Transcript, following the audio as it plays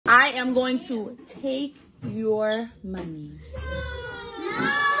I am going to take your money.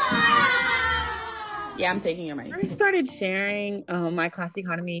 Yeah, I'm taking your money. I started sharing my class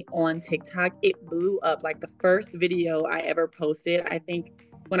economy on TikTok. It blew up. Like the first video I ever posted, I think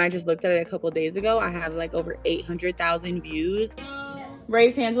when I just looked at it a couple of days ago, I have like over 800,000 views.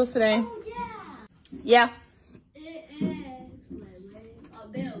 Raise hands. What's today? Yeah. It is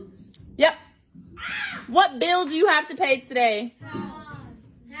bills. Yep. What bill do you have to pay today?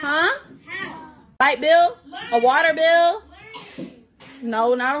 Huh? Light bill? A water bill?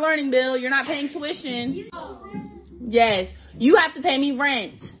 No, not a learning bill. You're not paying tuition. Yes. You have to pay me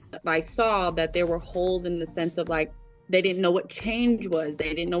rent. I saw that there were holes in the sense of like, they didn't know what change was.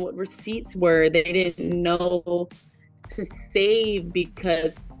 They didn't know what receipts were. They didn't know to save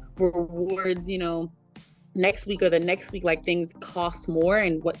because rewards, you know, next week or the next week, like things cost more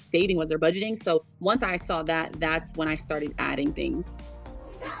and what saving was their budgeting. So once I saw that, that's when I started adding things.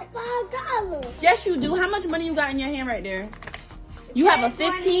 $5. Yes, you do. How much money you got in your hand right there? You have a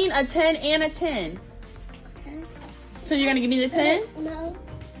 15, a 10, and a 10. So you're going to give me the 10? No.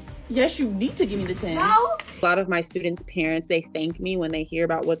 Yes, you need to give me the 10. No. A lot of my students' parents, they thank me when they hear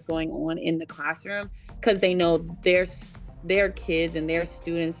about what's going on in the classroom because they know their kids and their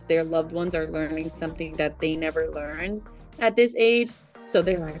students, their loved ones are learning something that they never learned at this age. So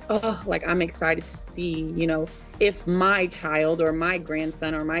they're like, oh, like I'm excited to see, you know, if my child or my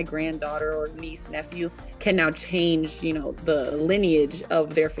grandson or my granddaughter or niece, nephew can now change, you know, the lineage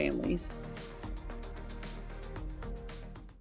of their families.